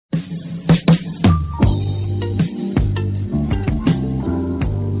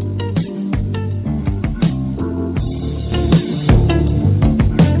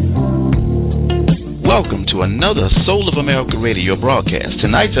another Soul of America radio broadcast.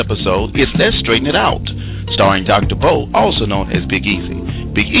 Tonight's episode is Let's Straighten It Out, starring Dr. Bo, also known as Big Easy.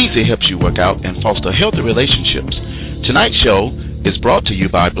 Big Easy helps you work out and foster healthy relationships. Tonight's show is brought to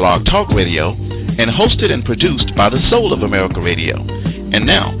you by Blog Talk Radio and hosted and produced by the Soul of America Radio. And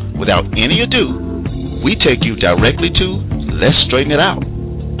now, without any ado, we take you directly to Let's Straighten It Out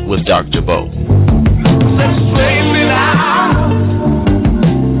with Dr. Bo. Let's straighten it out.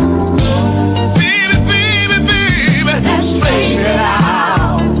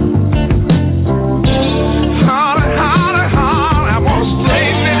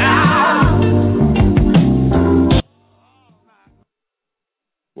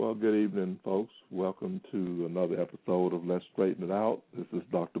 Well, good evening, folks. Welcome to another episode of Let's Straighten It Out. This is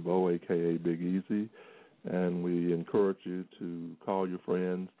Dr. Bo, a.k.a. Big Easy, and we encourage you to call your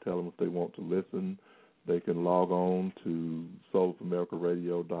friends, tell them if they want to listen. They can log on to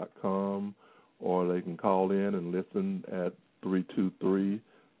soulofamericaradio.com, or they can call in and listen at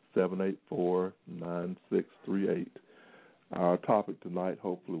 323-784-9638. Our topic tonight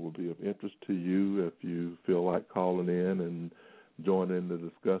hopefully will be of interest to you. If you feel like calling in and join in the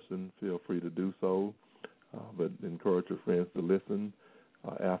discussion, feel free to do so, but encourage your friends to listen.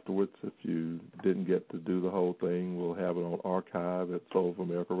 Afterwards, if you didn't get to do the whole thing, we'll have it on archive at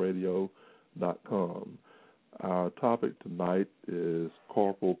soulofamericaradio.com. Our topic tonight is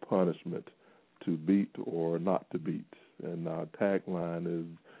corporal punishment, to beat or not to beat, and our tagline is,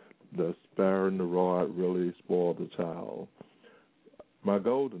 "The sparing the rod really spoiled the child." My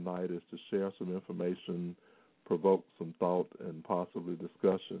goal tonight is to share some information, provoke some thought, and possibly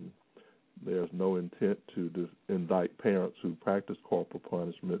discussion. There's no intent to indict parents who practice corporal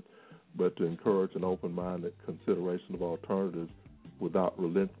punishment, but to encourage an open-minded consideration of alternatives without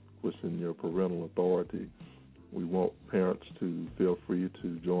relinquishing your parental authority. We want parents to feel free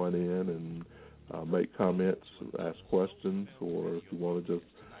to join in and make comments, ask questions, or if you want to just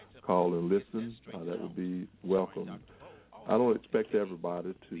call and listen, that would be welcome. I don't expect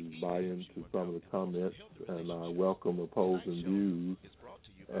everybody to buy into some of the comments, and I welcome opposing views,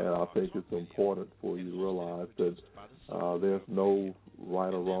 and I think it's important for you to realize that there's no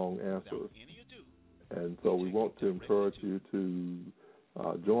right or wrong answer. And so we want to encourage you to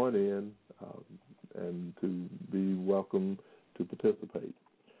join in and to be welcome to participate.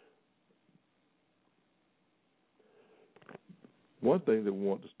 One thing that we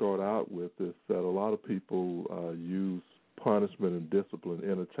want to start out with is that a lot of people use punishment and discipline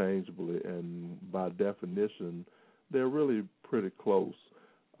interchangeably, and by definition, they're really pretty close.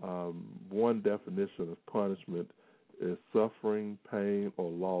 One definition of punishment is suffering, pain, or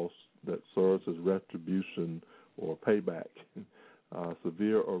loss that serves as retribution or payback,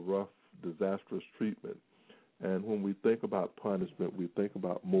 severe or rough, disastrous treatment. And when we think about punishment, we think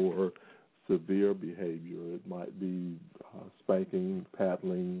about more severe behavior. It might be spanking,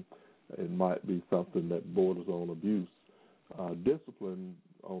 paddling. It might be something that borders on abuse. Discipline,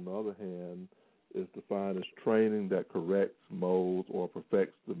 on the other hand, is defined as training that corrects, molds, or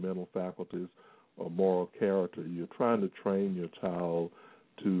perfects the mental faculties or moral character. You're trying to train your child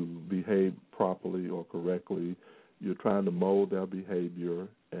to behave properly or correctly. You're trying to mold their behavior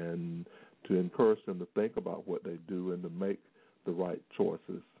and to encourage them to think about what they do and to make the right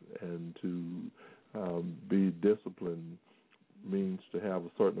choices. And to be disciplined means to have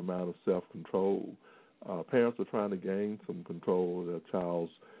a certain amount of self-control. Parents are trying to gain some control of their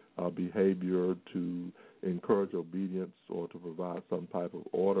child's behavior to encourage obedience or to provide some type of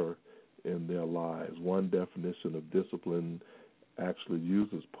order in their lives. One definition of discipline actually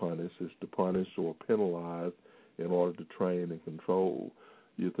uses punish, is to punish or penalize in order to train and control.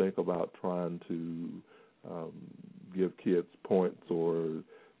 You think about trying to give kids points or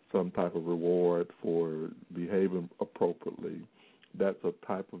some type of reward for behaving appropriately. That's a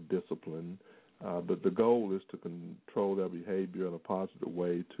type of discipline. But the goal is to control their behavior in a positive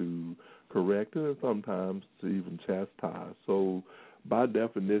way, to correct it, and sometimes to even chastise. So by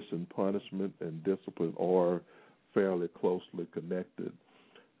definition, punishment and discipline are fairly closely connected.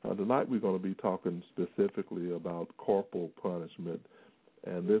 Tonight we're going to be talking specifically about corporal punishment,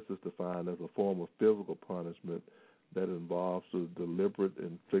 and this is defined as a form of physical punishment that involves the deliberate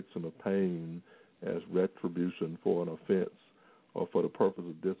infliction of pain as retribution for an offense or for the purpose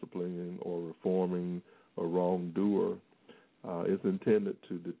of disciplining or reforming a wrongdoer. It's intended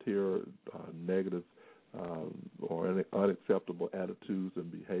to deter negative or unacceptable attitudes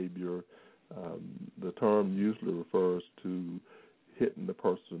and behavior. The term usually refers to hitting the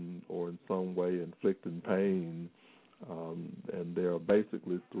person or in some way inflicting pain, and there are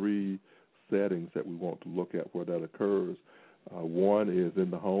basically three settings that we want to look at where that occurs. One is in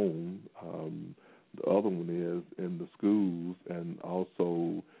the home. The other one is in the schools and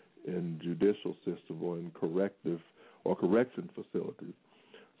also in judicial system or in corrective or correction facilities.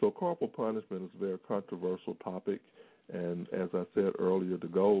 So corporal punishment is a very controversial topic, and as I said earlier, the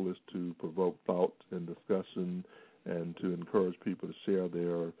goal is to provoke thought and discussion and to encourage people to share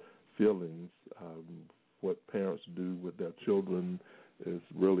their feelings. What parents do with their children is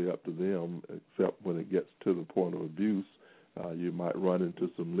really up to them, except when it gets to the point of abuse, you might run into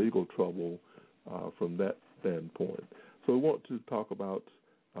some legal trouble from that standpoint. So we want to talk about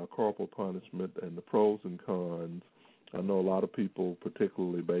corporal punishment and the pros and cons. I know a lot of people,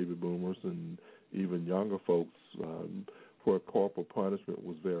 particularly baby boomers and even younger folks, where corporal punishment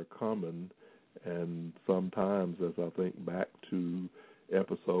was very common, and sometimes, as I think back to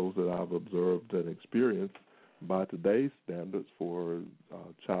episodes that I've observed and experienced, by today's standards for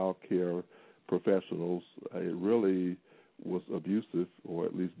child care professionals, it really was abusive, or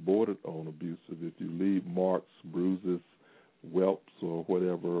at least bordered on abusive. If you leave marks, bruises, whelps, or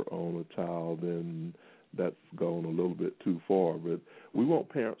whatever on a child, then that's gone a little bit too far. But we want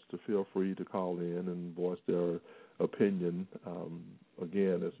parents to feel free to call in and voice their opinion.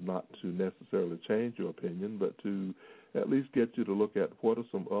 Again, it's not to necessarily change your opinion, but to at least get you to look at what are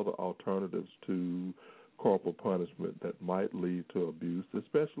some other alternatives to corporal punishment that might lead to abuse,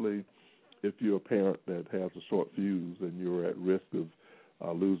 especially if you're a parent that has a short fuse and you're at risk of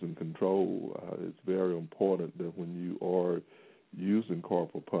losing control. It's very important that when you are using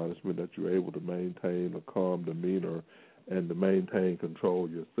corporal punishment that you're able to maintain a calm demeanor and to maintain control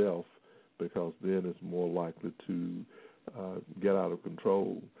yourself, because then it's more likely to get out of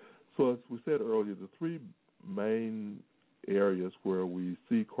control. So as we said earlier, the three main areas where we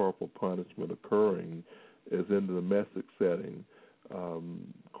see corporal punishment occurring is in the domestic setting.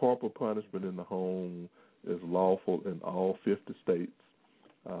 Corporal punishment in the home is lawful in all 50 states,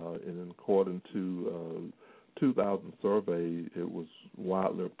 and according to 2000 survey, it was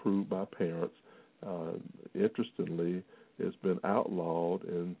widely approved by parents. Interestingly, it's been outlawed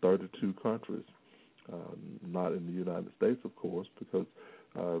in 32 countries, not in the United States, of course, because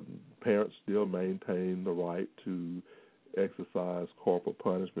parents still maintain the right to exercise corporal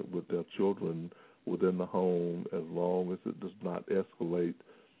punishment with their children within the home as long as it does not escalate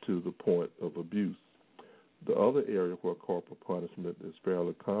to the point of abuse. The other area where corporal punishment is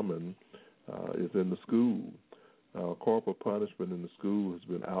fairly common is in the school. Corporal punishment in the school has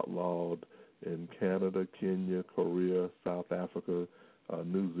been outlawed in Canada, Kenya, Korea, South Africa,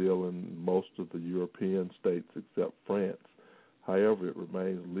 New Zealand, most of the European states except France. However, it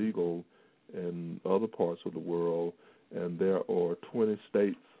remains legal in other parts of the world, and there are 20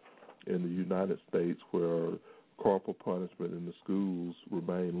 states in the United States where corporal punishment in the schools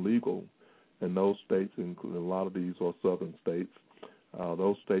remain legal. And those states include, a lot of these are southern states.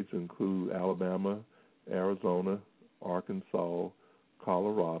 Those states include Alabama, Arizona, Arkansas,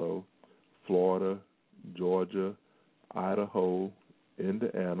 Colorado, Florida, Georgia, Idaho,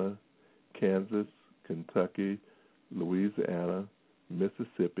 Indiana, Kansas, Kentucky, Louisiana,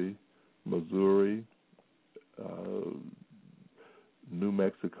 Mississippi, Missouri, New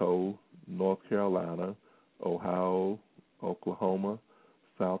Mexico, North Carolina, Ohio, Oklahoma,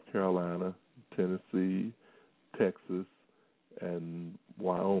 South Carolina, Tennessee, Texas, and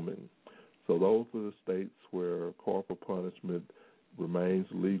Wyoming. So those are the states where corporal punishment remains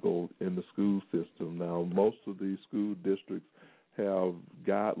legal in the school system. Now, most of these school districts have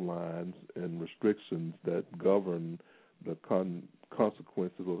guidelines and restrictions that govern the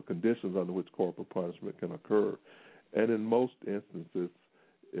consequences or the conditions under which corporal punishment can occur. And in most instances,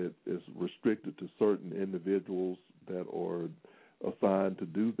 it is restricted to certain individuals that are assigned to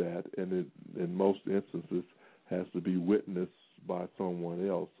do that, and it, in most instances, has to be witnessed by someone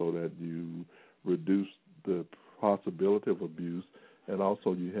else so that you reduce the possibility of abuse, and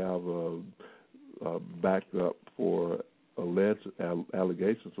also you have a backup for alleged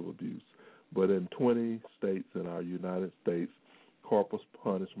allegations of abuse. But in 20 states in our United States, corporal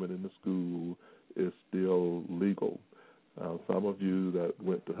punishment in the school is still legal. Some of you that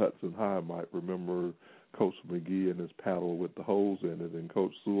went to Hudson High might remember Coach McGee and his paddle with the holes in it, and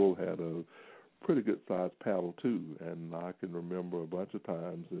Coach Sewell had a pretty good-sized paddle too. And I can remember a bunch of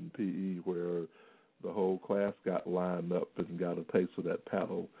times in PE where the whole class got lined up and got a taste of that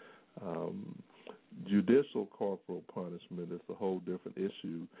paddle. Judicial corporal punishment is a whole different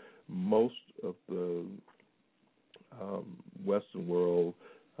issue. Most of the Western world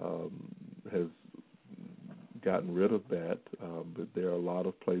has gotten rid of that, but there are a lot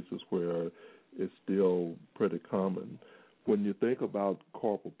of places where it's still pretty common. When you think about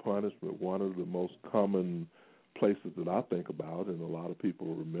corporal punishment, one of the most common places that I think about, and a lot of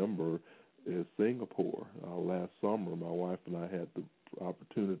people remember, is Singapore. Last summer, my wife and I had the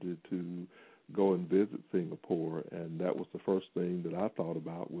opportunity to go and visit Singapore, and that was the first thing that I thought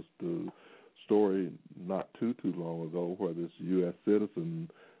about was the story not too long ago where this U.S. citizen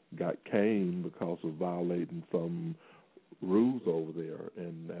got caned because of violating some rules over there.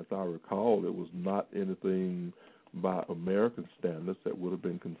 And as I recall, it was not anything by American standards that would have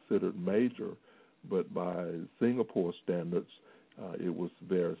been considered major, but by Singapore standards, it was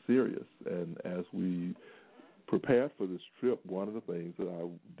very serious. And as we prepared for this trip, one of the things that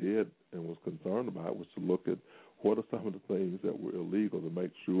I did and was concerned about was to look at what are some of the things that were illegal to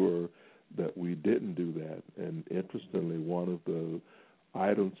make sure that we didn't do that. And interestingly, one of the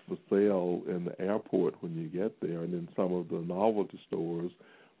items for sale in the airport when you get there and in some of the novelty stores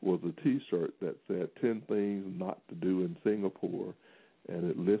was a T-shirt that said 10 things not to do in Singapore, and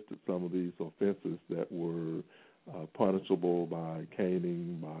it listed some of these offenses that were punishable by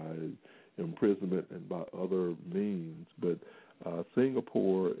caning, by imprisonment, and by other means. But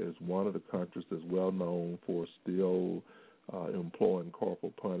Singapore is one of the countries that's well known for still employing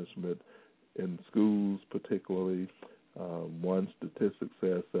corporal punishment in schools particularly. One statistic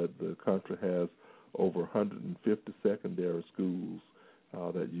says that the country has over 150 secondary schools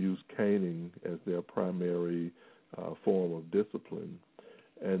that use caning as their primary form of discipline.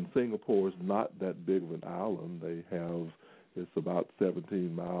 And Singapore is not that big of an island. It's about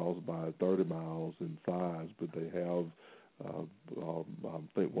 17 miles by 30 miles in size, but they have, I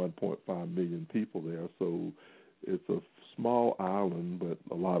think, 1.5 million people there. So it's a small island, but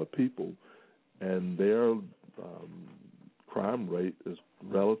a lot of people. And their crime rate is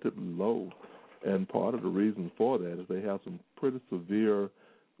relatively low. And part of the reason for that is they have some pretty severe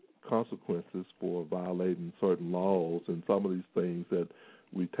consequences for violating certain laws, and some of these things that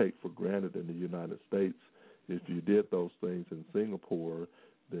we take for granted in the United States. If you did those things in Singapore,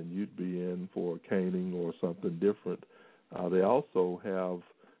 then you'd be in for caning or something different. They also have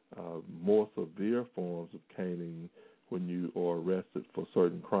more severe forms of caning when you are arrested for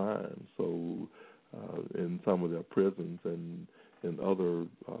certain crimes. So in some of their prisons and in other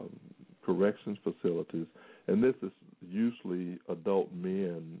corrections facilities, and this is usually adult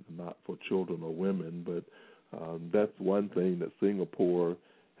men, not for children or women, but that's one thing that Singapore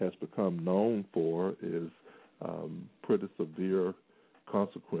has become known for is pretty severe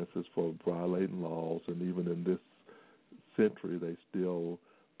consequences for violating laws, and even in this century they still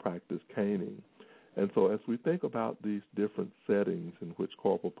practice caning. And so as we think about these different settings in which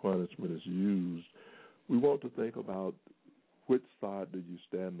corporal punishment is used, we want to think about which side do you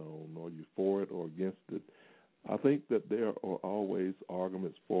stand on? Are you for it or against it? I think that there are always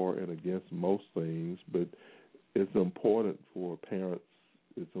arguments for and against most things, but it's important for parents,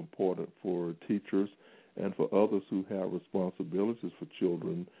 it's important for teachers, and for others who have responsibilities for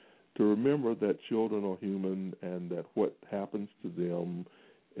children to remember that children are human and that what happens to them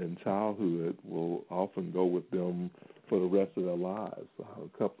in childhood will often go with them for the rest of their lives.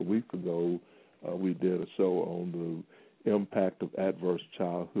 A couple of weeks ago, we did a show on the impact of adverse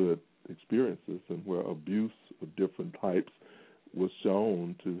childhood experiences and where abuse of different types was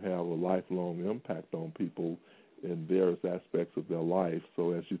shown to have a lifelong impact on people in various aspects of their life.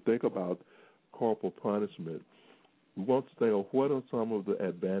 So as you think about corporal punishment, we want to think of what are some of the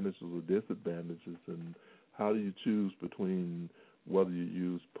advantages or disadvantages, and how do you choose between whether you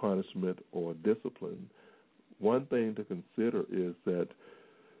use punishment or discipline. One thing to consider is that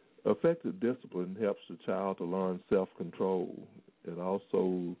effective discipline helps the child to learn self-control. It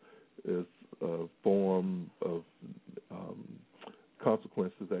also is a form of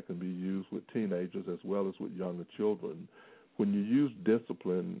consequences that can be used with teenagers as well as with younger children. When you use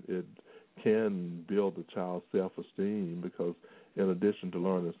discipline, it can build the child's self-esteem because in addition to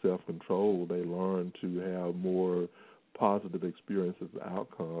learning self-control, they learn to have more positive experiences and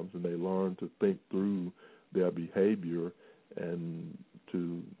outcomes, and they learn to think through their behavior and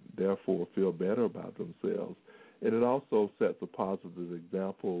to therefore feel better about themselves. And it also sets a positive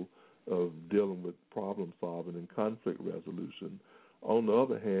example of dealing with problem solving and conflict resolution. On the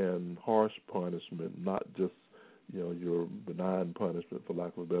other hand, harsh punishment, not just your benign punishment, for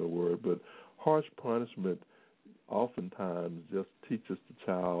lack of a better word, but harsh punishment oftentimes just teaches the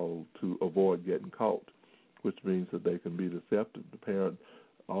child to avoid getting caught, which means that they can be deceptive. The parent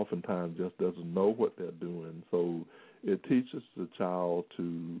oftentimes just doesn't know what they're doing, so it teaches the child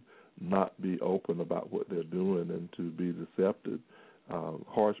to not be open about what they're doing and to be deceptive.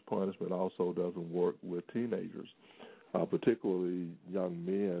 Harsh punishment also doesn't work with teenagers, particularly young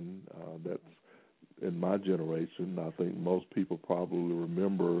men. That's in my generation. I think most people probably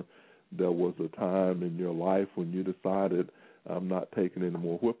remember there was a time in your life when you decided I'm not taking any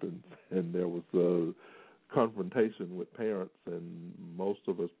more whippings. And there was a confrontation with parents, and most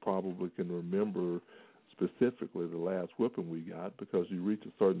of us probably can remember specifically the last whipping we got, because you reach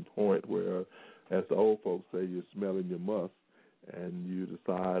a certain point where, as the old folks say, you're smelling your must, and you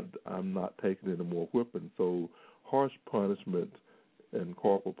decide, I'm not taking any more whipping. So harsh punishment and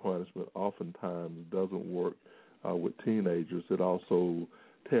corporal punishment oftentimes doesn't work with teenagers. It also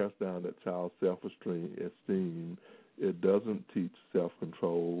tears down that child's self-esteem. It doesn't teach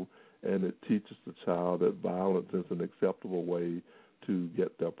self-control, and it teaches the child that violence is an acceptable way to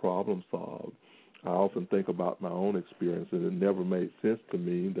get their problem solved. I often think about my own experience, and it never made sense to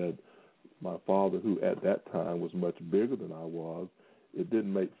me that my father, who at that time was much bigger than I was, it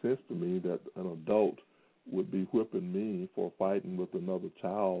didn't make sense to me that an adult would be whipping me for fighting with another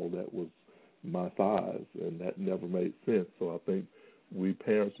child that was my size, and that never made sense. So I think we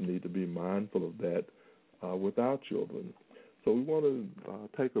parents need to be mindful of that with our children. So we want to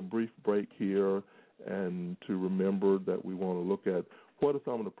take a brief break here, and to remember that we want to look at what are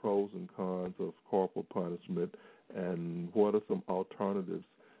some of the pros and cons of corporal punishment, and what are some alternatives,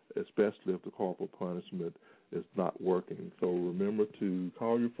 especially if the corporal punishment is not working. So remember to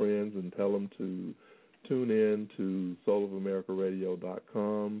call your friends and tell them to tune in to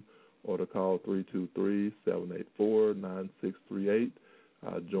soulofamerica.radio.com or to call 323-784-9638.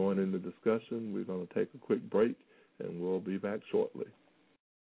 Join in the discussion. We're going to take a quick break, and we'll be back shortly.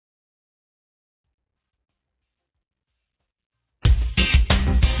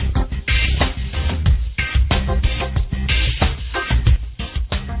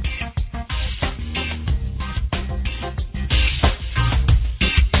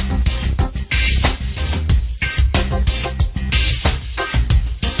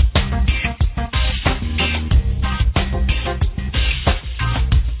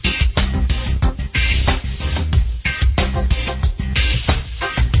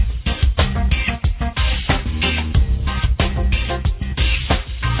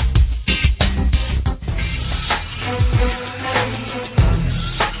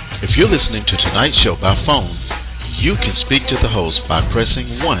 If you're listening to tonight's show by phone, you can speak to the host by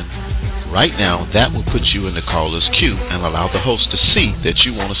pressing 1. Right now, that will put you in the caller's queue and allow the host to see that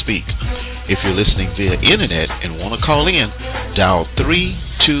you want to speak. If you're listening via internet and want to call in, dial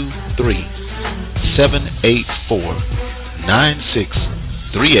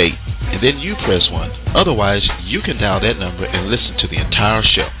 323-784-9638, and then you press 1. Otherwise, you can dial that number and listen to the entire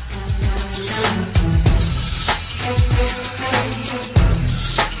show.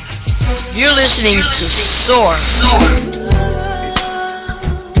 You're listening to SOAR.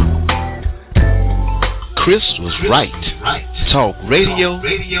 Chris was right. Talk radio,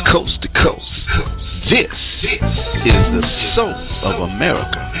 coast to coast. This is the Soul of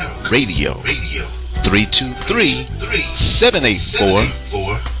America Radio.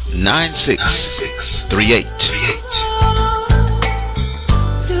 323-784-9638.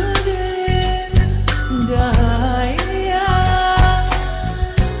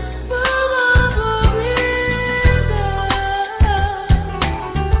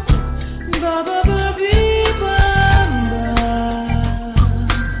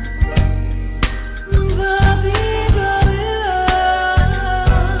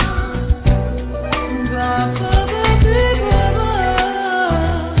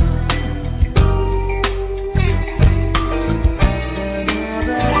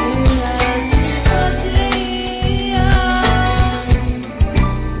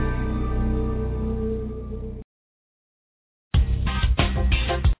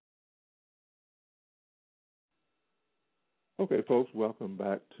 Okay, folks, welcome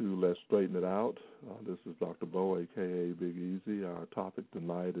back to Let's Straighten It Out. This is Dr. Bo, a.k.a. Big Easy. Our topic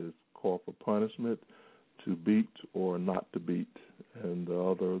tonight is corporal punishment, to beat or not to beat. And the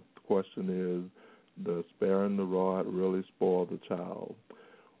other question is, does sparing the rod really spoil the child?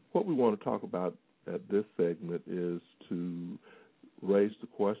 What we want to talk about at this segment is to raise the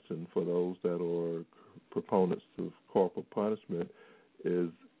question for those that are proponents of corporal punishment, is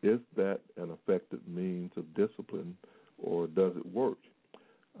that an effective means of discipline, or does it work?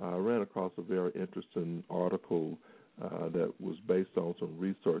 I ran across a very interesting article that was based on some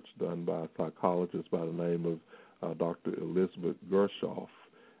research done by a psychologist by the name of Dr. Elizabeth Gershoff.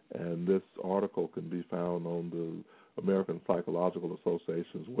 And this article can be found on the American Psychological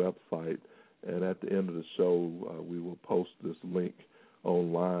Association's website. And at the end of the show, we will post this link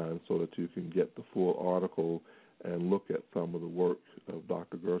online so that you can get the full article and look at some of the work of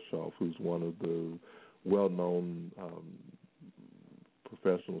Dr. Gershoff, who's one of the well-known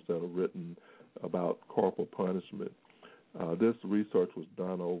professionals that have written about corporal punishment. This research was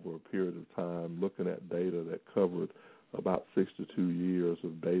done over a period of time looking at data that covered about 62 years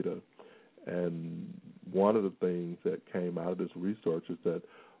of data. And one of the things that came out of this research is that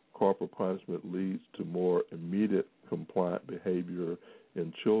corporal punishment leads to more immediate compliant behavior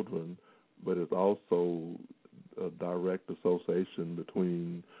in children, but it's also a direct association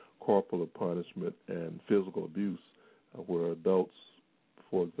between corporal punishment and physical abuse, where adults,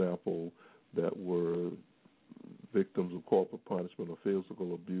 for example, that were victims of corporal punishment or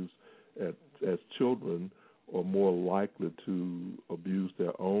physical abuse as children are more likely to abuse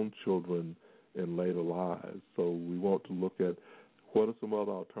their own children in later lives. So we want to look at what are some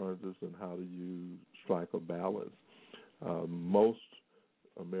other alternatives and how do you strike a balance. Most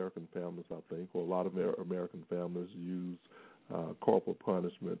American families, I think, or a lot of American families use corporal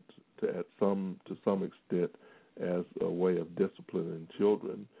punishment to some extent as a way of disciplining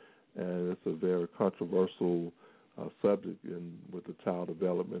children, and it's a very controversial subject with the child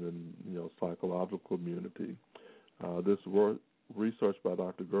development and psychological community. This research by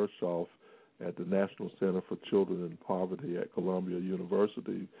Dr. Gershoff at the National Center for Children in Poverty at Columbia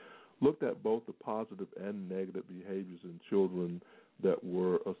University looked at both the positive and negative behaviors in children that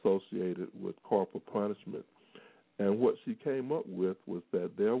were associated with corporal punishment. And what she came up with was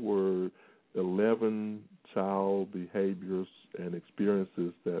that there were 11 child behaviors and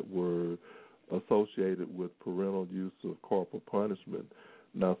experiences that were associated with parental use of corporal punishment.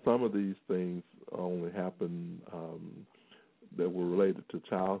 Now, some of these things only happened that were related to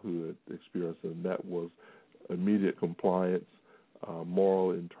childhood experience, and that was immediate compliance,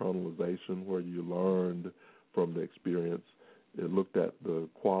 moral internalization, where you learned from the experience. It looked at the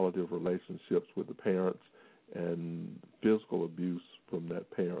quality of relationships with the parents and physical abuse from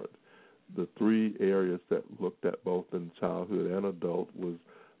that parent. The three areas that looked at both in childhood and adult was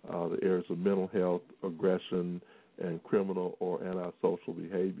the areas of mental health, aggression, and criminal or antisocial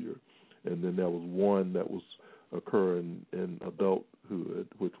behavior. And then there was one that was occurring in adulthood,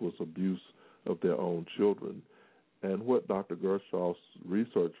 which was abuse of their own children. And what Dr. Gershoff's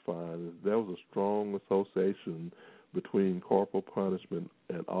research finds is there was a strong association between corporal punishment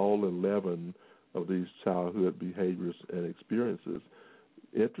and all 11 of these childhood behaviors and experiences.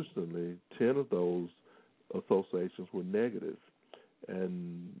 Interestingly, 10 of those associations were negative.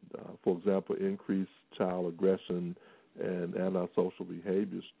 And, for example, increased child aggression and antisocial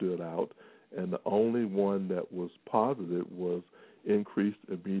behavior stood out. And the only one that was positive was increased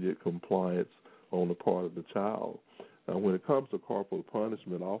immediate compliance on the part of the child. Now, when it comes to corporal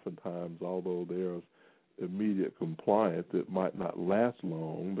punishment, oftentimes, although there's immediate compliance, it might not last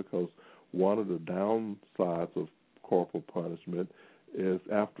long, because one of the downsides of corporal punishment is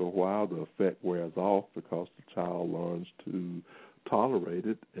after a while the effect wears off because the child learns to tolerate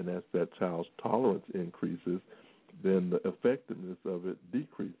it, and as that child's tolerance increases, then the effectiveness of it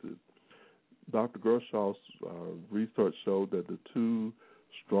decreases. Dr. Gershoff's research showed that the two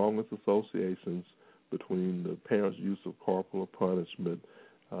strongest associations between the parents' use of corporal punishment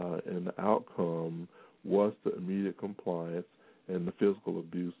and the outcome was the immediate compliance and the physical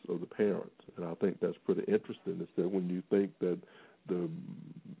abuse of the parent. And I think that's pretty interesting, is that when you think that the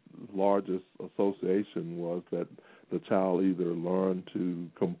largest association was that the child either learned to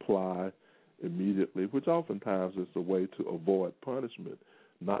comply immediately, which oftentimes is a way to avoid punishment,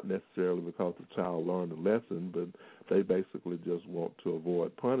 not necessarily because the child learned a lesson, but they basically just want to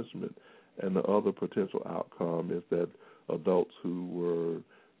avoid punishment. And the other potential outcome is that adults who were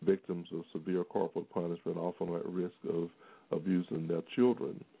victims of severe corporal punishment often are at risk of abusing their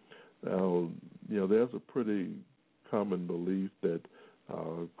children. Now, there's a pretty common belief that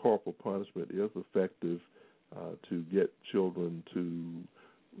corporal punishment is effective to get children to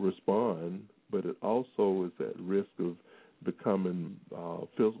respond, but it also is at risk of becoming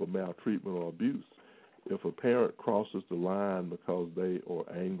physical maltreatment or abuse. If a parent crosses the line because they are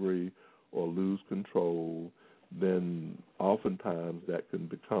angry or lose control, then oftentimes that can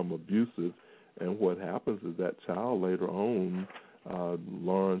become abusive, and what happens is that child later on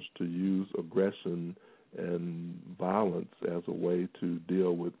learns to use aggression and violence as a way to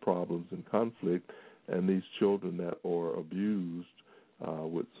deal with problems and conflict, and these children that are abused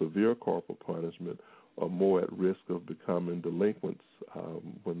with severe corporal punishment are more at risk of becoming delinquents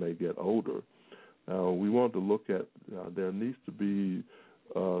when they get older. We want to look at, there needs to be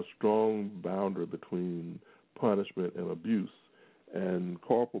a strong boundary between punishment and abuse, and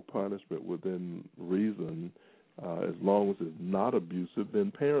corporal punishment within reason, as long as it's not abusive,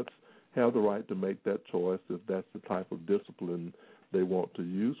 then parents have the right to make that choice if that's the type of discipline they want to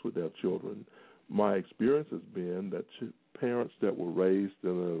use with their children. My experience has been that parents that were raised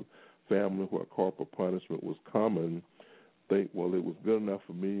in a family where corporal punishment was common think, well, it was good enough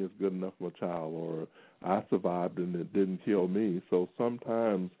for me, it's good enough for my child, or I survived and it didn't kill me. So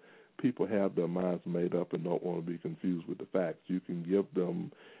sometimes people have their minds made up and don't want to be confused with the facts. You can give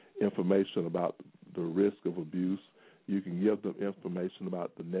them information about the risk of abuse. You can give them information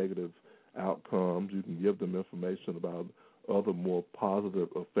about the negative outcomes. You can give them information about other more positive,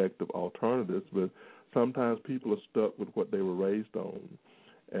 effective alternatives. But sometimes people are stuck with what they were raised on.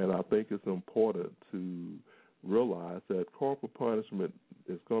 And I think it's important to realize that corporal punishment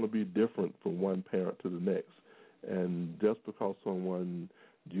is going to be different from one parent to the next. And just because someone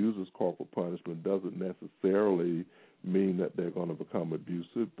uses corporal punishment doesn't necessarily mean that they're going to become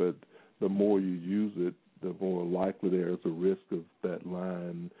abusive, but the more you use it, the more likely there is a risk of that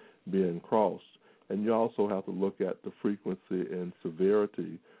line being crossed. And you also have to look at the frequency and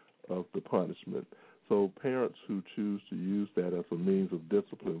severity of the punishment. So parents who choose to use that as a means of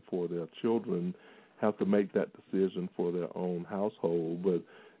discipline for their children have to make that decision for their own household, but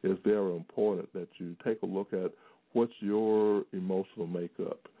it's very important that you take a look at what's your emotional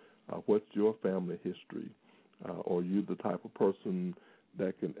makeup, what's your family history. Are you the type of person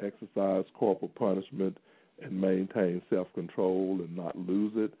that can exercise corporal punishment and maintain self-control and not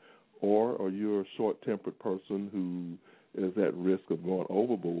lose it? Or are you a short-tempered person who is at risk of going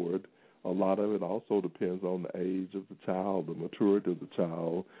overboard? A lot of it also depends on the age of the child, the maturity of the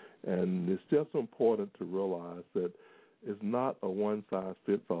child, and it's just important to realize that it's not a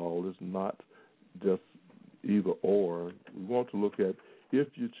one-size-fits-all. It's not just either or. We want to look at, if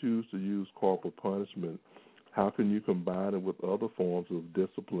you choose to use corporal punishment, how can you combine it with other forms of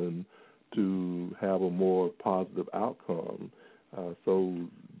discipline to have a more positive outcome? So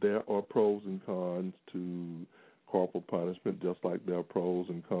there are pros and cons to corporal punishment, just like there are pros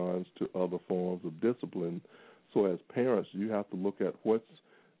and cons to other forms of discipline. So as parents, you have to look at what's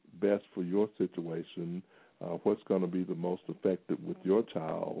best for your situation, what's going to be the most effective with your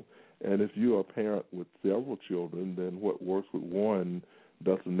child. And if you're a parent with several children, then what works with one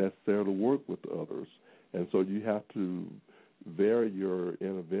doesn't necessarily work with others. And so you have to vary your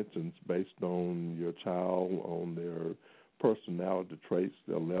interventions based on your child, on their personality traits,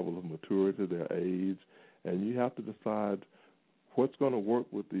 their level of maturity, their age, and you have to decide what's going to work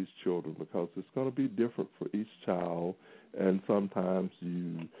with these children, because it's going to be different for each child, and sometimes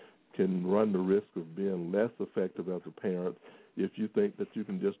you can run the risk of being less effective as a parent if you think that you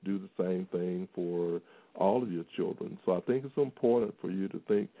can just do the same thing for all of your children. So I think it's important for you to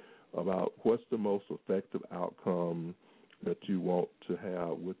think about what's the most effective outcome that you want to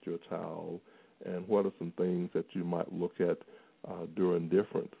have with your child, and what are some things that you might look at doing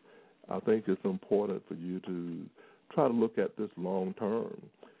different. I think it's important for you to try to look at this long term.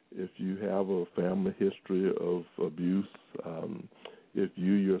 If you have a family history of abuse, if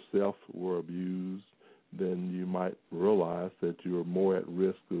you yourself were abused, then you might realize that you're more at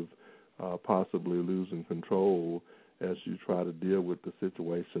risk of possibly losing control as you try to deal with the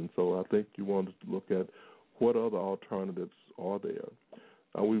situation. So I think you want to look at what other alternatives are there.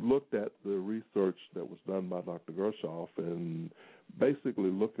 We've looked at the research that was done by Dr. Gershoff, and basically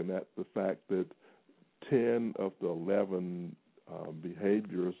looking at the fact that 10 of the 11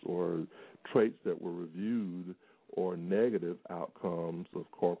 behaviors or traits that were reviewed are negative outcomes of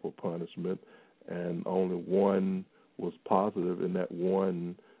corporal punishment, and only one was positive, and that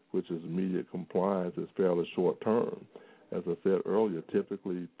one, which is immediate compliance, is fairly short term. As I said earlier,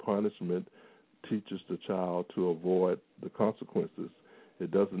 typically punishment teaches the child to avoid the consequences. It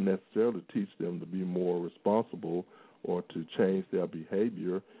doesn't necessarily teach them to be more responsible or to change their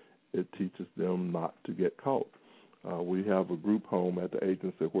behavior. It teaches them not to get caught. We have a group home at the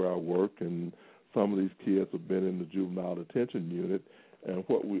agency where I work, and some of these kids have been in the juvenile detention unit, and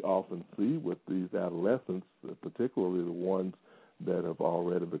what we often see with these adolescents, particularly the ones that have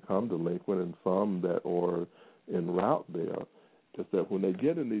already become delinquent and some that are en route there, is that when they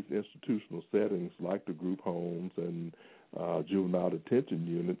get in these institutional settings like the group homes and juvenile detention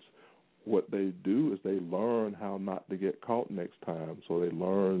units, what they do is they learn how not to get caught next time. So they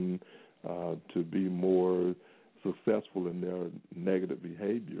learn to be more successful in their negative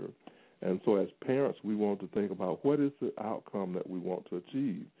behavior. And so as parents, we want to think about what is the outcome that we want to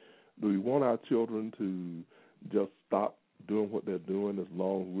achieve. Do we want our children to just stop doing what they're doing as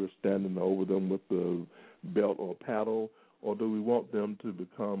long as we're standing over them with the belt or paddle, or do we want them to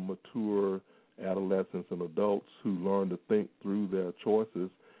become mature adolescents and adults who learn to think through their choices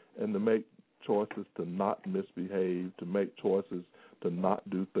and to make choices to not misbehave, to make choices to not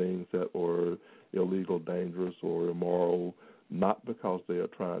do things that are illegal, dangerous, or immoral, not because they are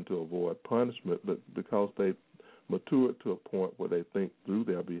trying to avoid punishment, but because they've matured to a point where they think through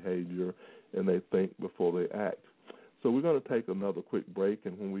their behavior and they think before they act. So we're going to take another quick break,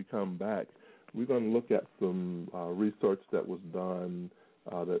 and when we come back, we're going to look at some research that was done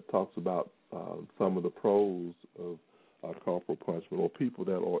that talks about some of the pros of corporal punishment, or people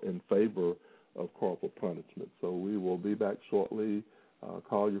that are in favor of corporal punishment. So we will be back shortly.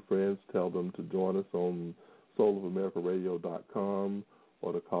 Call your friends, tell them to join us on soulamericaradio.com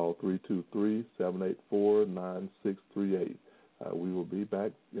or to call 323-784-9638. We will be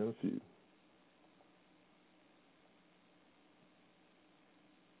back in a few.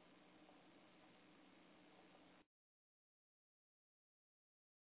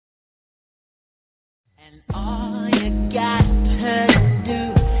 And all you got to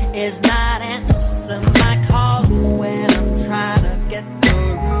do is not answer my call when I'm trying to get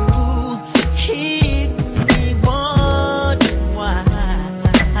through. Keep me wondering why,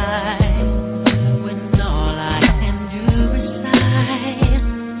 when all I can do is sigh.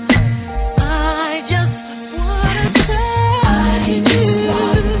 I just wanna say I do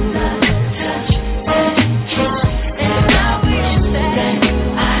wanna touch and kiss, and I wish that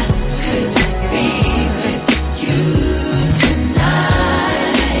I could be with you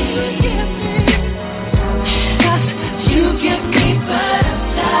tonight. You give me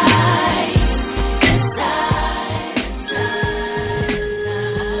butterflies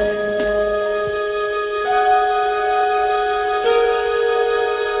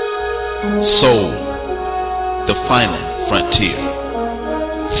Soul, the final frontier.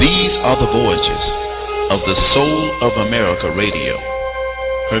 These are the voyages of the Soul of America Radio.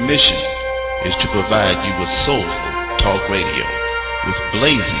 Her mission is to provide you with soulful talk radio with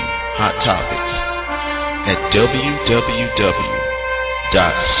blazing hot topics at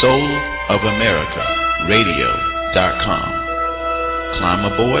www.soulofamerica.radio.com. Climb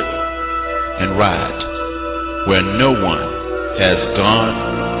aboard and ride where no one has gone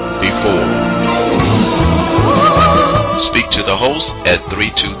before. Speak to the host at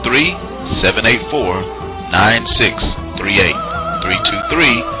 323-784-9638.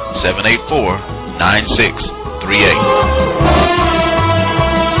 323-784-9638.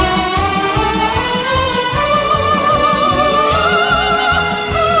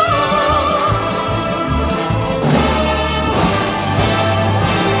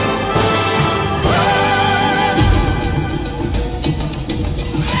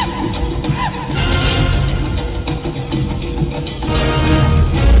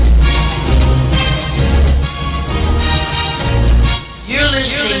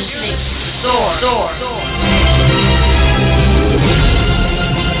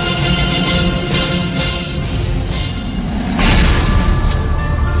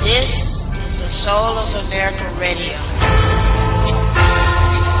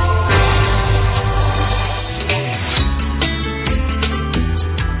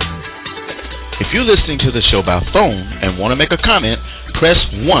 If you're listening to the show by phone and want to make a comment, press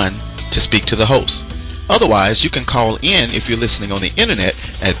 1 to speak to the host. Otherwise, you can call in if you're listening on the internet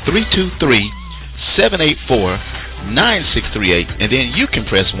at 323-784-9638, and then you can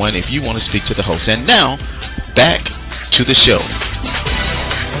press 1 if you want to speak to the host. And now, back to the show.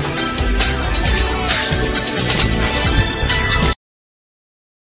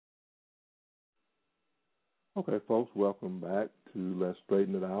 Okay, folks, welcome back to Let's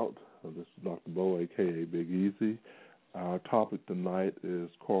Straighten It Out. This is Dr. Bo, a.k.a. Big Easy. Our topic tonight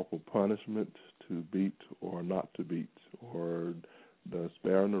is corporal punishment, to beat or not to beat, or does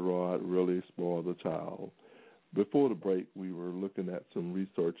sparing the rod really spoil the child? Before the break, we were looking at some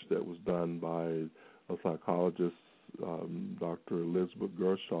research that was done by a psychologist, Dr. Elizabeth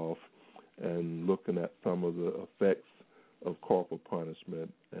Gershoff, and looking at some of the effects of corporal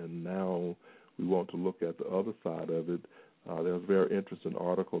punishment. And now we want to look at the other side of it. There's a very interesting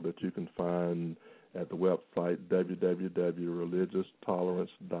article that you can find at the website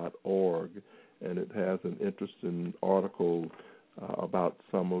www.religioustolerance.org, and it has an interesting article about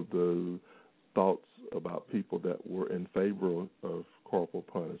some of the thoughts about people that were in favor of corporal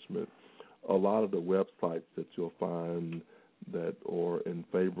punishment. A lot of the websites that you'll find that are in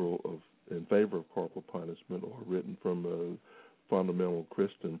favor of corporal punishment are written from a fundamental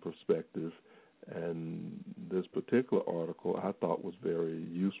Christian perspective. And this particular article I thought was very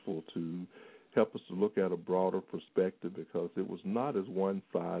useful to help us to look at a broader perspective, because it was not as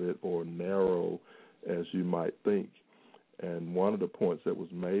one-sided or narrow as you might think. And one of the points that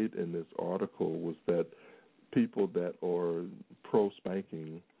was made in this article was that people that are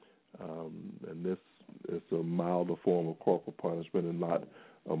pro-spanking, and this is a milder form of corporal punishment and not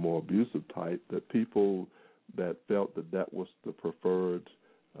a more abusive type, that people that felt that that was the preferred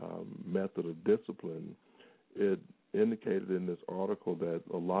method of discipline, it indicated in this article that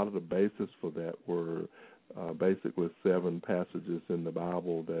a lot of the basis for that were basically 7 passages in the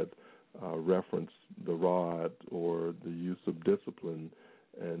Bible that reference the rod or the use of discipline,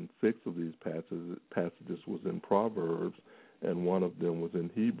 and 6 of these passages was in Proverbs, and 1 of them was in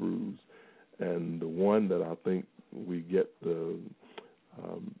Hebrews. And the one that I think we get the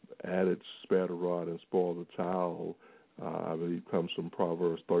adage, spare the rod and spoil the child, I believe comes from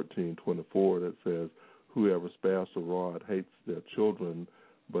Proverbs 13:24 that says, whoever spares the rod hates their children,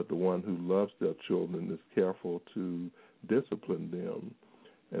 but the one who loves their children is careful to discipline them.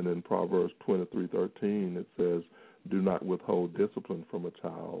 And in Proverbs 23:13 it says, do not withhold discipline from a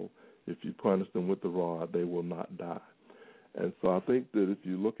child. If you punish them with the rod, they will not die. And so I think that if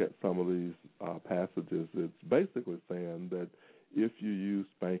you look at some of these passages, it's basically saying that if you use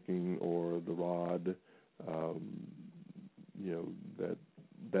spanking or the rod,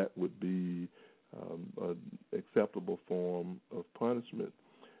 that would be an acceptable form of punishment.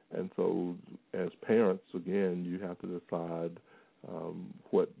 And so as parents, again, you have to decide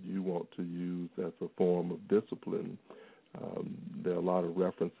what you want to use as a form of discipline. There are a lot of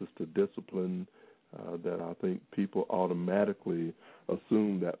references to discipline that I think people automatically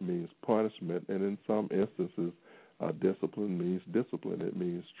assume that means punishment, and in some instances, discipline means discipline. It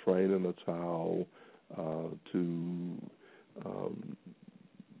means training a child to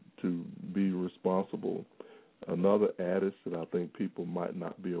be responsible. Another adage that I think people might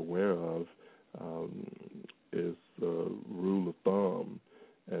not be aware of is the rule of thumb,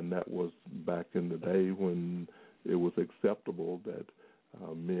 and that was back in the day when it was acceptable that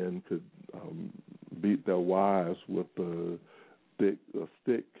men could beat their wives with a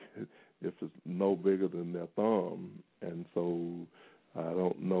stick if it's no bigger than their thumb. And so I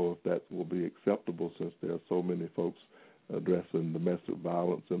don't know if that will be acceptable since there are so many folks addressing domestic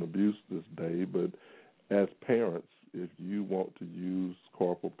violence and abuse this day. But as parents, if you want to use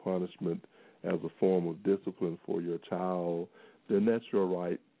corporal punishment as a form of discipline for your child, then that's your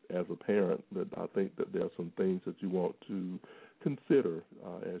right as a parent. But I think that there are some things that you want to consider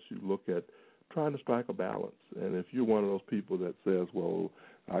as you look at trying to strike a balance. And if you're one of those people that says, well,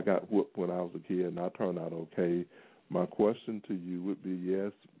 I got whooped when I was a kid and I turned out okay, my question to you would be,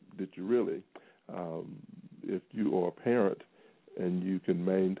 yes, did you really? If you are a parent and you can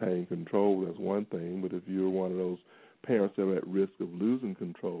maintain control, that's one thing. But if you're one of those parents that are at risk of losing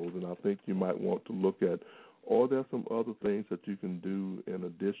control, then I think you might want to look at, are there some other things that you can do in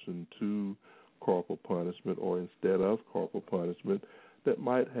addition to corporal punishment or instead of corporal punishment that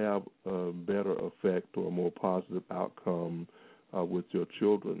might have a better effect or a more positive outcome with your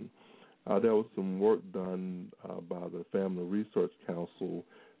children. There was some work done by the Family Research Council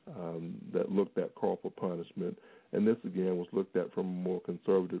that looked at corporal punishment, and this again was looked at from a more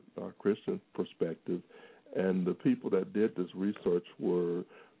conservative Christian perspective, and the people that did this research were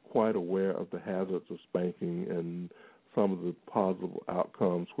quite aware of the hazards of spanking and some of the positive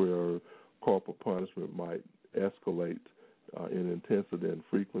outcomes where corporal punishment might escalate in intensity and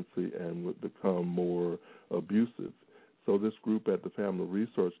frequency and would become more abusive. So this group at the Family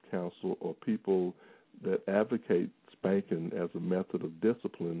Research Council are people that advocate spanking as a method of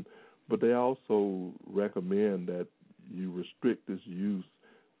discipline, but they also recommend that you restrict its use,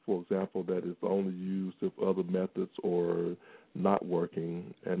 for example, that it's only used if other methods are not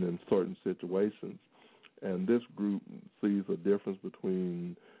working and in certain situations. And this group sees a difference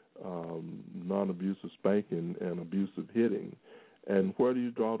between non-abusive spanking and abusive hitting. And where do you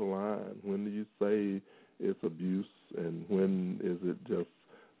draw the line? When do you say it's abuse and when is it just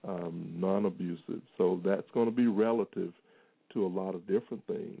non-abusive? So that's going to be relative to a lot of different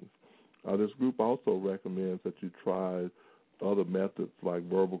things. This group also recommends that you try other methods like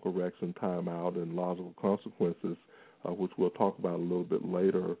verbal correction, timeout, and logical consequences, which we'll talk about a little bit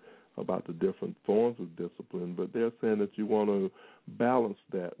later about the different forms of discipline. But they're saying that you want to balance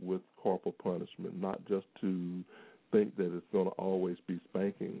that with corporal punishment, not just to think that it's going to always be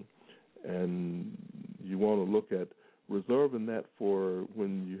spanking. And you want to look at reserving that for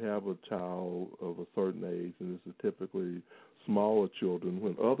when you have a child of a certain age, and this is typically smaller children,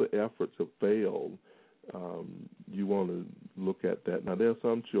 when other efforts have failed, you want to look at that. Now, there are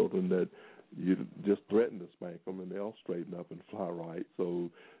some children that you just threaten to spank them, and they'll straighten up and fly right. So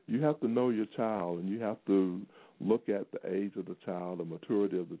you have to know your child, and you have to look at the age of the child, the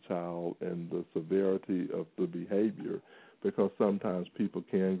maturity of the child, and the severity of the behavior, because sometimes people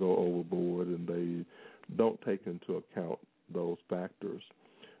can go overboard and they don't take into account those factors.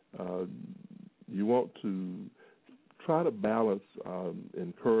 You want to try to balance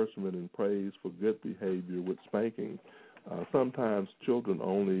encouragement and praise for good behavior with spanking. Sometimes children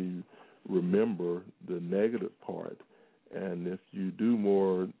only remember the negative part, and if you do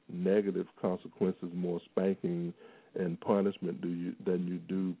more negative negative consequences, more spanking and punishment than you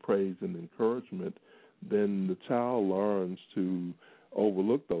do praise and encouragement, then the child learns to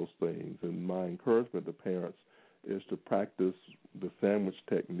overlook those things. And my encouragement to parents is to practice the sandwich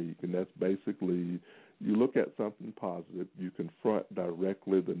technique, and that's basically you look at something positive, you confront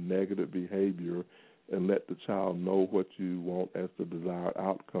directly the negative behavior and let the child know what you want as the desired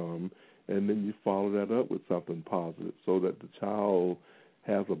outcome, and then you follow that up with something positive so that the child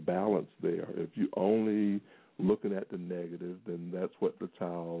has a balance there. If you only looking at the negative, then that's what the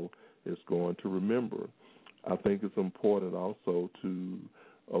child is going to remember. I think it's important also to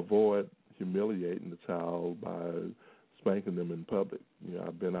avoid humiliating the child by spanking them in public. You know,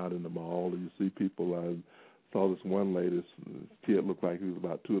 I've been out in the mall and you see people. I saw this one lady, this kid looked like he was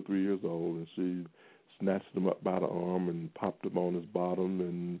about 2 or 3 years old, and she snatched him up by the arm and popped him on his bottom.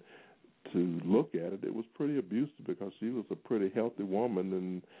 And to look at it, it was pretty abusive because she was a pretty healthy woman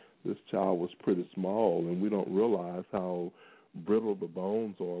and this child was pretty small, and we don't realize how brittle the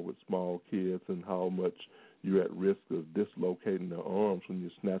bones are with small kids and how much you're at risk of dislocating their arms when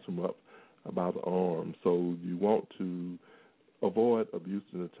you snatch them up by the arm. So you want to avoid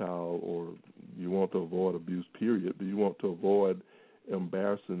abusing a child, or you want to avoid abuse, period, but you want to avoid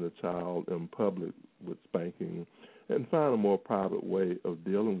embarrassing the child in public with spanking and find a more private way of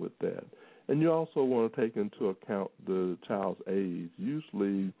dealing with that. And you also want to take into account the child's age.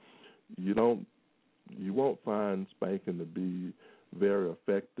 Usually you won't find spanking to be very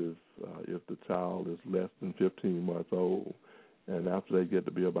effective if the child is less than 15 months old. And after they get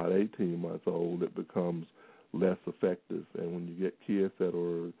to be about 18 months old, it becomes less effective. And when you get kids that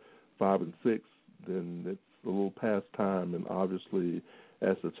are 5 and 6, then it's a little past time. And obviously,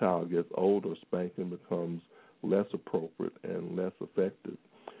 as the child gets older, spanking becomes less appropriate and less effective.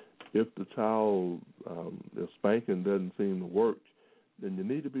 If the child, if spanking doesn't seem to work, then you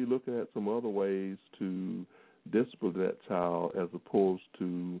need to be looking at some other ways to discipline that child as opposed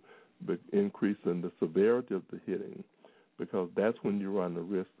to increasing the severity of the hitting, because that's when you run the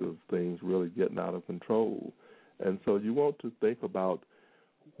risk of things really getting out of control. And so you want to think about,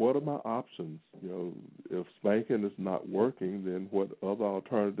 what are my options? You know, if spanking is not working, then what other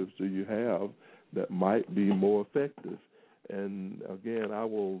alternatives do you have that might be more effective? And again, I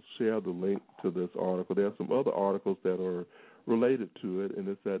will share the link to this article. There are some other articles that are related to it, and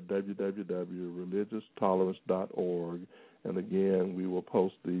it's at www.religioustolerance.org. And again, we will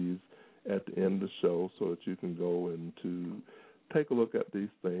post these at the end of the show so that you can go and to take a look at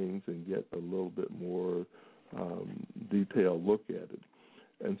these things and get a little bit more detailed look at it.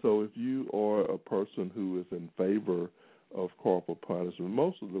 And so if you are a person who is in favor of corporal punishment,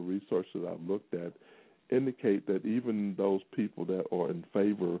 most of the research that I've looked at indicate that even those people that are in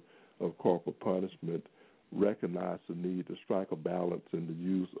favor of corporal punishment recognize the need to strike a balance and to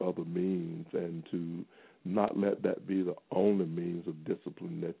use other means and to not let that be the only means of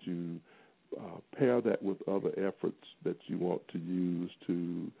discipline, that you pair that with other efforts that you want to use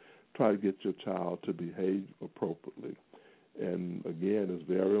to try to get your child to behave appropriately. And again, it's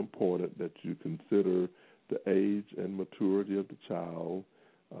very important that you consider the age and maturity of the child,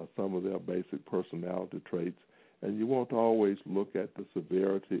 some of their basic personality traits, and you want to always look at the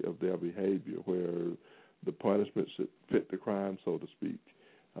severity of their behavior, where the punishment should fit the crime, so to speak.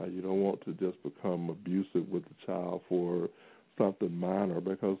 You don't want to just become abusive with the child for something minor,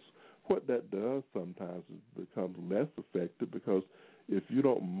 because what that does sometimes is becomes less effective, because if you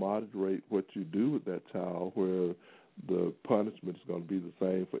don't moderate what you do with that child, where the punishment is going to be the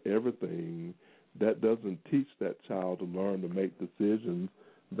same for everything, that doesn't teach that child to learn to make decisions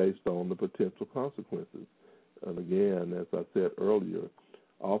based on the potential consequences. And again, as I said earlier,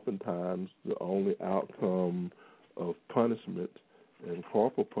 oftentimes the only outcome of punishment, and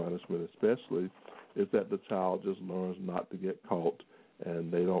corporal punishment especially, is that the child just learns not to get caught,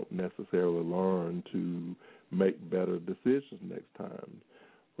 and they don't necessarily learn to make better decisions next time.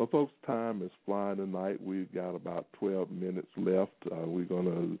 Well, folks, time is flying tonight. We've got about 12 minutes left. We're going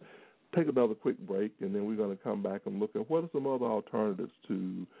to take another quick break, and then we're going to come back and look at what are some other alternatives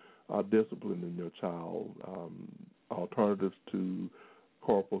to disciplining your child, alternatives to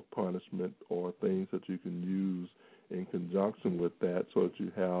corporal punishment, or things that you can use in conjunction with that so that you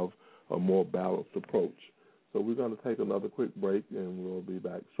have a more balanced approach. So we're going to take another quick break, and we'll be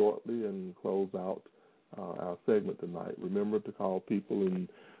back shortly and close out our segment tonight. Remember to call people and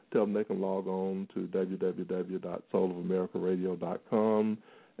tell them they can log on to www.soulofamerica.radio.com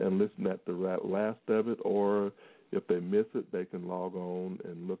and listen at the last of it, or if they miss it, they can log on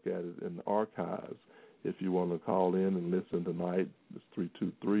and look at it in the archives. If you want to call in and listen tonight, it's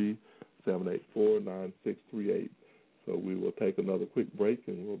 323-784-9638. So So we will take another quick break,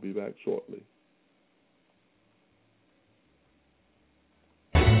 and we'll be back shortly.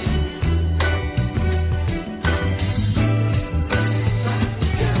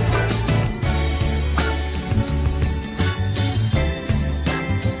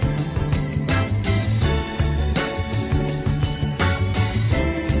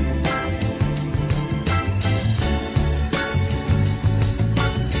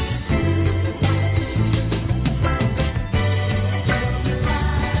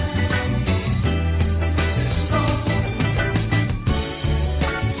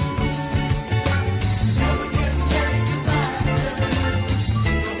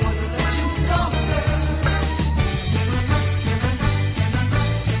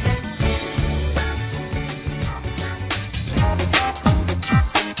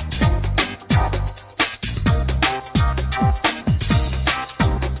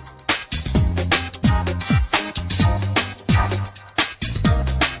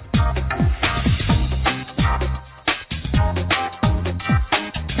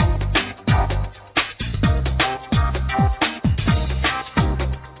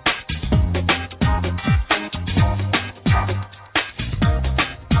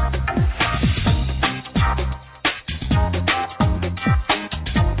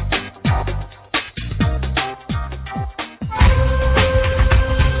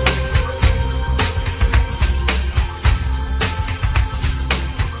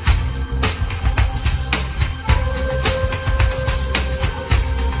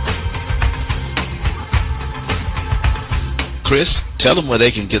 Chris, tell them where they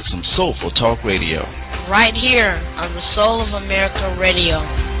can get some soulful talk radio. Right here on the Soul of America Radio.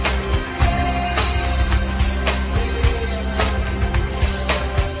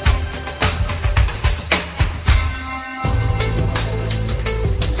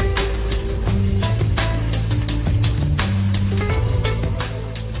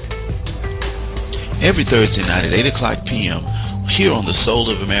 Every Thursday night at 8 o'clock p.m. here on the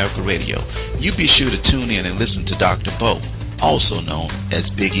Soul of America Radio, you be sure to tune in and listen to Dr. Bo, also known as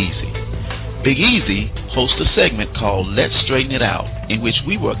Big Easy. Big Easy hosts a segment called Let's Straighten It Out, in which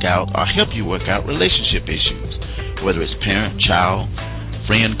we work out or help you work out relationship issues, whether it's parent, child,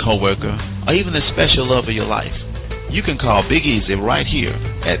 friend, coworker, or even the special love of your life. You can call Big Easy right here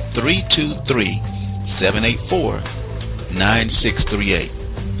at 323-784-9638.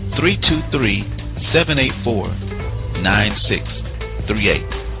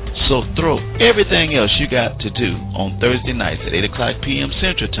 323-784-9638. So throw everything else you got to do on Thursday nights at 8 o'clock p.m.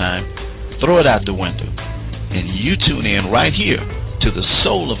 Central Time, throw it out the window, and you tune in right here to the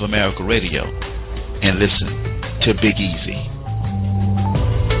Soul of America Radio and listen to Big Easy.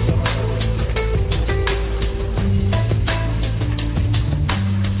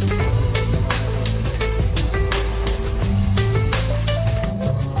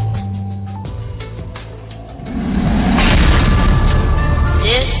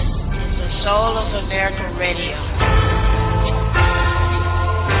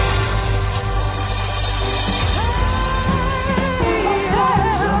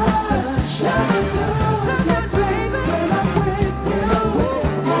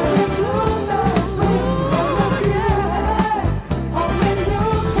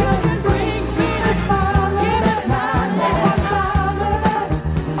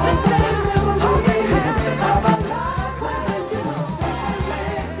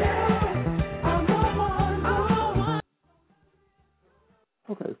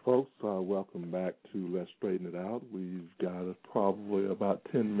 Okay, folks, welcome back to Let's Straighten It Out. We've got probably about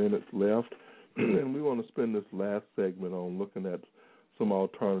 10 minutes left, and we want to spend this last segment on looking at some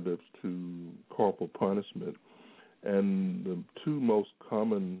alternatives to corporal punishment. And the two most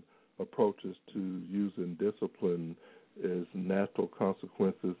common approaches to using discipline is natural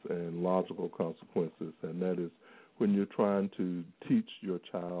consequences and logical consequences, and that is when you're trying to teach your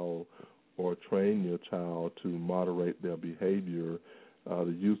child or train your child to moderate their behavior.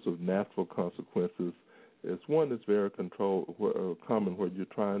 The use of natural consequences is one that's very common, where you're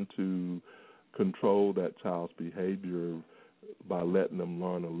trying to control that child's behavior by letting them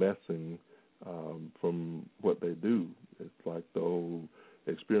learn a lesson from what they do. It's like the old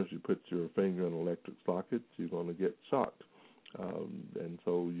experience: you put your finger in an electric socket, you're going to get shocked. And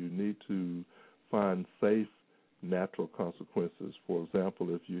so you need to find safe natural consequences. For example,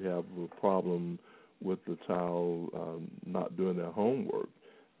 if you have a problem with the child not doing their homework,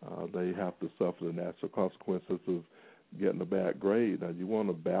 they have to suffer the natural consequences of getting a bad grade. Now, you want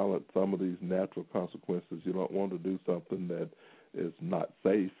to balance some of these natural consequences. You don't want to do something that is not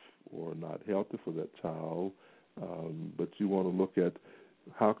safe or not healthy for that child, but you want to look at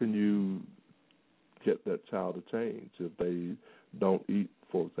how can you get that child to change. If they don't eat,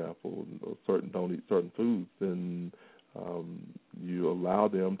 for example, don't eat certain foods, then you allow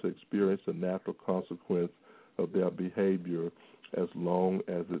them to experience the natural consequence of their behavior as long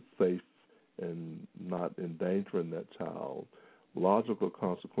as it's safe and not endangering that child. Logical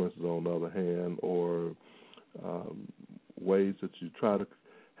consequences, on the other hand, or ways that you try to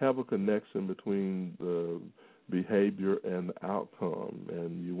have a connection between the behavior and the outcome,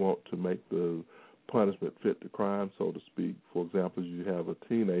 and you want to make the punishment fit the crime, so to speak. For example, you have a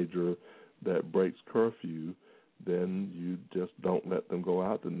teenager that breaks curfew, then you just don't let them go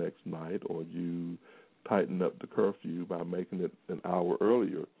out the next night, or you tighten up the curfew by making it an hour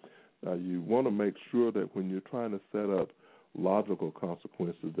earlier. You want to make sure that when you're trying to set up logical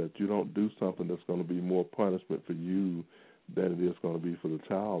consequences, that you don't do something that's going to be more punishment for you than it is going to be for the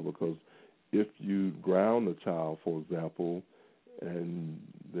child, because if you ground the child, for example, and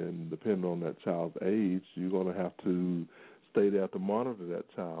then depending on that child's age, you're going to have to stay there to monitor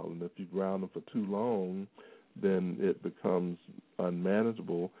that child. And if you ground them for too long, then it becomes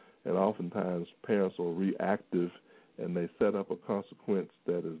unmanageable, and oftentimes parents are reactive and they set up a consequence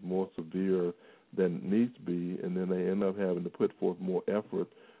that is more severe than it needs to be, and then they end up having to put forth more effort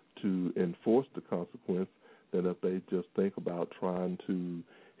to enforce the consequence than if they just think about trying to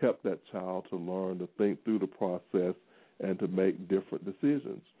help that child to learn to think through the process and to make different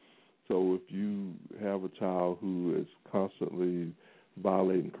decisions. So if you have a child who is constantly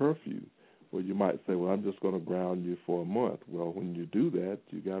violating curfew, well, you might say, well, I'm just going to ground you for a month. Well, when you do that,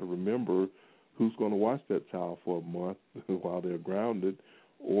 you got to remember who's going to watch that child for a month while they're grounded.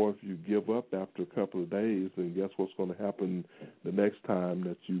 Or if you give up after a couple of days, then guess what's going to happen the next time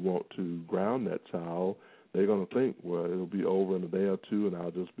that you want to ground that child? They're going to think, well, it'll be over in a day or two, and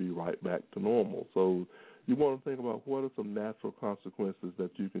I'll just be right back to normal. So you want to think about what are some natural consequences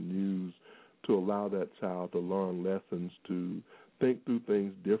that you can use to allow that child to learn lessons, to think through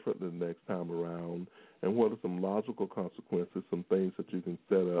things differently the next time around, and what are some logical consequences, some things that you can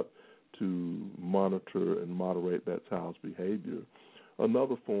set up to monitor and moderate that child's behavior.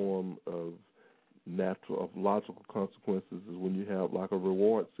 Another form of logical consequences is when you have like a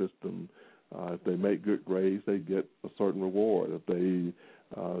reward system. If they make good grades, they get a certain reward. If they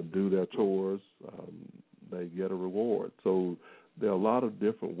do their chores, they get a reward. So there are a lot of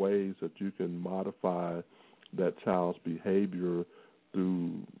different ways that you can modify that child's behavior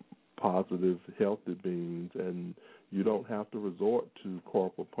through positive, healthy means, and you don't have to resort to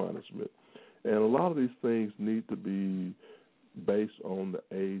corporal punishment. And a lot of these things need to be based on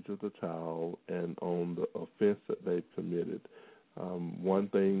the age of the child and on the offense that they've committed. One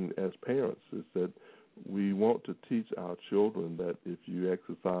thing as parents is that we want to teach our children that if you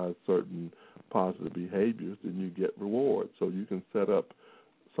exercise certain positive behaviors, then you get rewards. So you can set up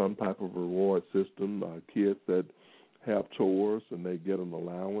some type of reward system. Kids that have chores and they get an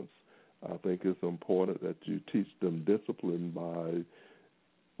allowance, I think it's important that you teach them discipline by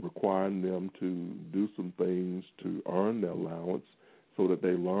requiring them to do some things to earn their allowance, so that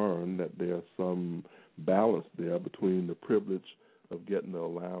they learn that there's some balance there between the privilege of getting the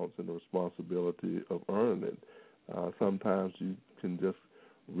allowance and the responsibility of earning it. Sometimes you can just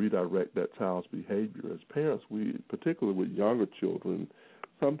redirect that child's behavior. As parents, particularly with younger children,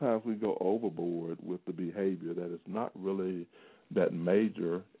 sometimes we go overboard with the behavior that is not really that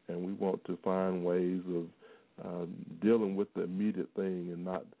major, and we want to find ways of dealing with the immediate thing and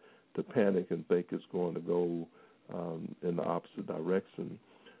not to panic and think it's going to go in the opposite direction.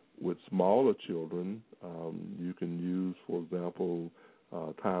 With smaller children, you can use, for example,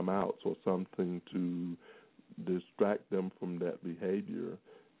 timeouts or something to distract them from that behavior.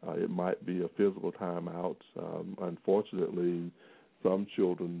 It might be a physical timeout. Unfortunately, some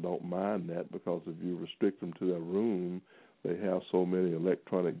children don't mind that, because if you restrict them to their room, they have so many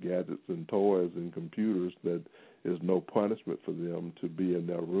electronic gadgets and toys and computers that there's no punishment for them to be in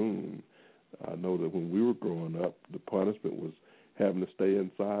their room. I know that when we were growing up, the punishment was having to stay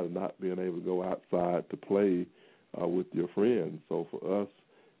inside and not being able to go outside to play with your friends. So for us,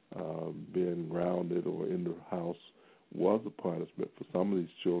 being grounded or in the house was a punishment. For some of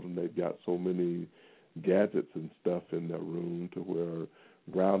these children, they've got so many gadgets and stuff in their room to where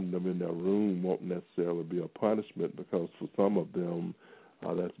grounding them in their room won't necessarily be a punishment, because for some of them,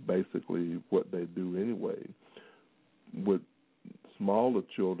 that's basically what they do anyway. With smaller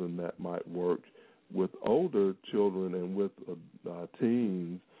children, that might work. With older children and with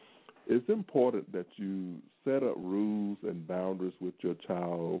teens, it's important that you set up rules and boundaries with your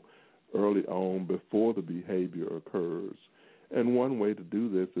child early on before the behavior occurs. And one way to do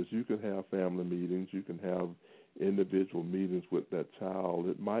this is you can have family meetings, you can have individual meetings with that child,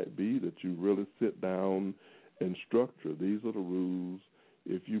 it might be that you really sit down and structure. These are the rules.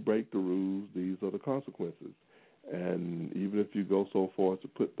 If you break the rules, these are the consequences. And even if you go so far as to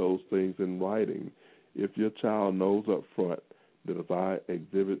put those things in writing, if your child knows up front that if I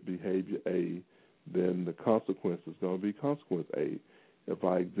exhibit behavior A, then the consequence is going to be consequence A. If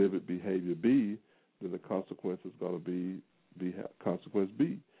I exhibit behavior B, then the consequence is going to be consequence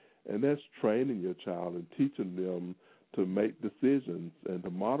B. And that's training your child and teaching them to make decisions and to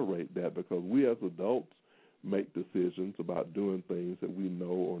moderate that, because we as adults make decisions about doing things that we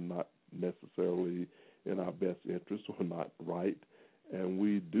know are not necessarily in our best interest or not right. And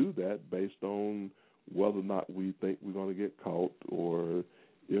we do that based on whether or not we think we're going to get caught or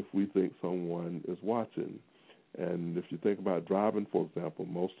if we think someone is watching. And if you think about driving, for example,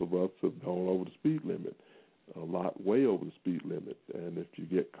 most of us have gone over the speed limit, a lot way over the speed limit. And if you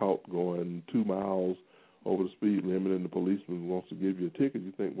get caught going 2 miles over the speed limit and the policeman wants to give you a ticket,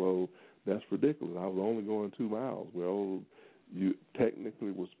 you think, well, that's ridiculous. I was only going 2 miles. Well, you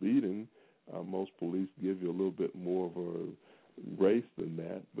technically were speeding. Most police give you a little bit more of a grace than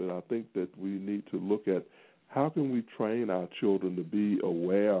that. But I think that we need to look at how can we train our children to be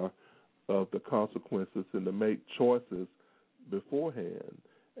aware of the consequences and to make choices beforehand.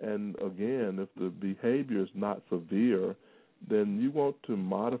 And again, if the behavior is not severe, then you want to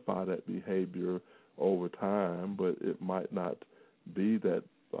modify that behavior over time, but it might not be that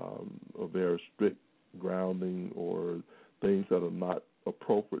a very strict grounding or things that are not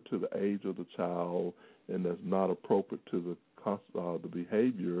appropriate to the age of the child and that's not appropriate to the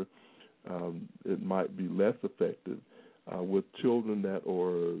behavior. It might be less effective. With children that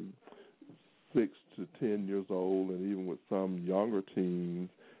are 6 to 10 years old, and even with some younger teens,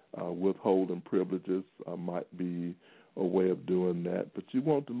 withholding privileges might be a way of doing that. But you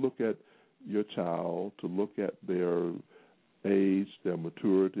want to look at your child, to look at their age, their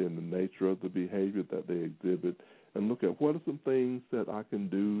maturity, and the nature of the behavior that they exhibit, and look at what are some things that I can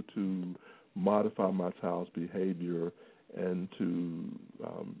do to modify my child's behavior and to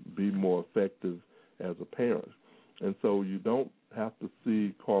be more effective as a parent. And so you don't have to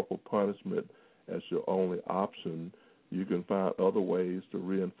see corporal punishment as your only option. You can find other ways to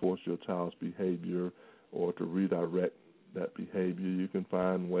reinforce your child's behavior or to redirect that behavior. You can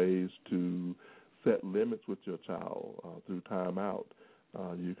find ways to set limits with your child through timeout.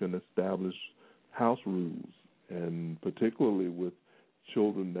 You can establish house rules, and particularly with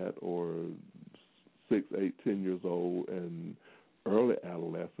children that are 6, 8, 10 years old and early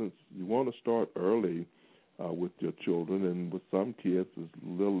adolescence, you want to start early with your children. And with some kids as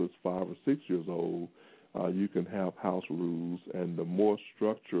little as 5 or 6 years old, you can have house rules. And the more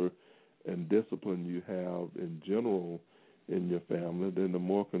structure and discipline you have in general in your family, then the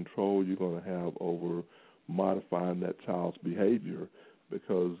more control you're going to have over modifying that child's behavior.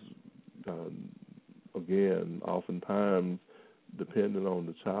 Because, again, oftentimes, depending on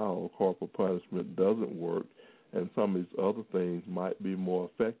the child, corporal punishment doesn't work, and some of these other things might be more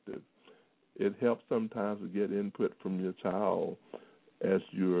effective. It helps sometimes to get input from your child as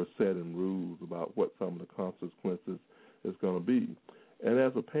you're setting rules about what some of the consequences is going to be. And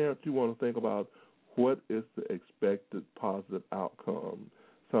as a parent, you want to think about what is the expected positive outcome.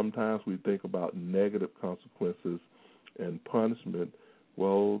 Sometimes we think about negative consequences and punishment.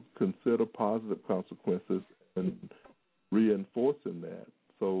 Well, consider positive consequences and reinforcing that.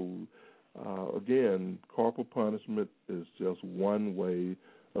 So, again, corporal punishment is just one way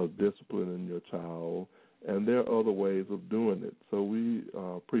of disciplining your child, and there are other ways of doing it. So we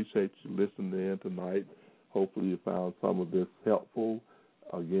appreciate you listening in tonight. Hopefully you found some of this helpful.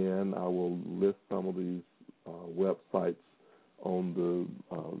 Again, I will list some of these websites on the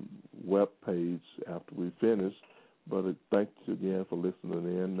web page after we finish. But thank you again for listening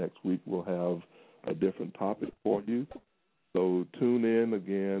in. Next week we'll have a different topic for you. So tune in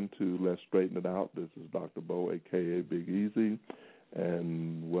again to Let's Straighten It Out. This is Dr. Bo, a.k.a. Big Easy.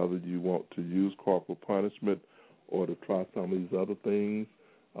 And whether you want to use corporal punishment or to try some of these other things,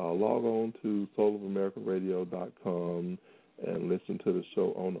 log on to soulofamericanradio.com and listen to the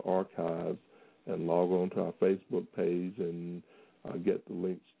show on the archives, and log on to our Facebook page and get the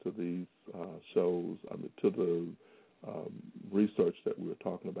links to these shows, to the research that we were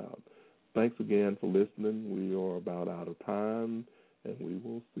talking about. Thanks again for listening. We are about out of time, and we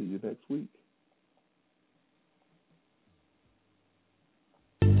will see you next week.